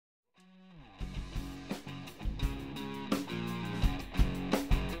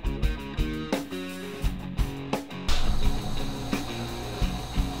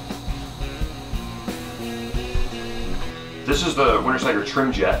This is the Wintersteiger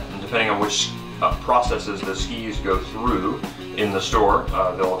trim jet, and depending on which processes the skis go through in the store,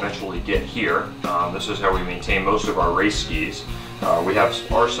 they'll eventually get here. This is how we maintain most of our race skis. We have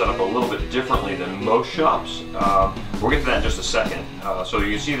ours set up a little bit differently than most shops. We'll get to that in just a second. So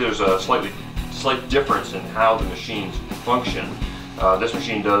you can see there's a slight difference in how the machines function. This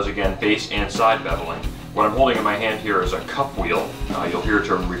machine does, again, base and side beveling. What I'm holding in my hand here is a cup wheel. You'll hear it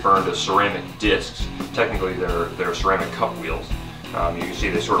referred to ceramic discs. Technically, they're ceramic cup wheels. You can see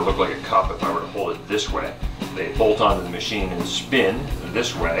they sort of look like a cup if I were to hold it this way. They bolt onto the machine and spin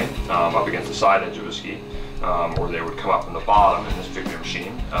this way up against the side edge of a ski, or they would come up from the bottom in this particular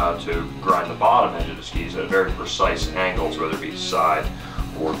machine to grind the bottom edge of the skis at very precise angles, whether it be side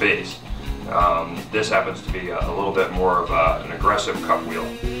or base. This happens to be a little bit more of an aggressive cup wheel.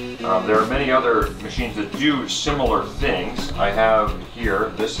 There are many other machines that do similar things. I have here,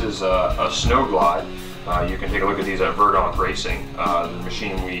 this is a snow glide. You can take a look at these at Verdonk Racing. The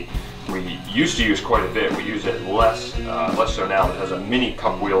machine we used to use quite a bit. We use it less so now. It has a mini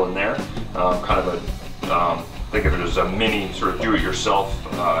cup wheel in there, kind of a, think of it as a mini sort of do-it-yourself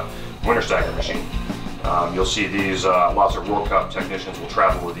Wintersteiger machine. You'll see these, lots of World Cup technicians will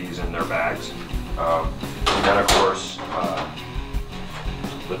travel with these in their bags. And then of course,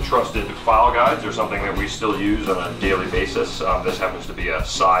 the trusted file guides are something that we still use on a daily basis. This happens to be a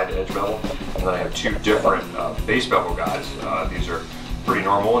side edge bevel, and then I have two different base bevel guides. These are pretty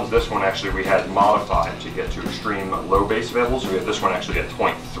normal ones. This one actually we had modified to get to extreme low base bevels. We have this one actually at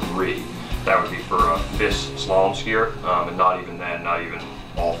 0.3. That would be for a FIS slalom skier, and not even then, not even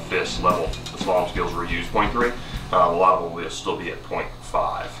all FIS level. The slalom skills were used 0.3. A lot of them will still be at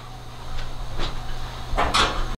 0.5.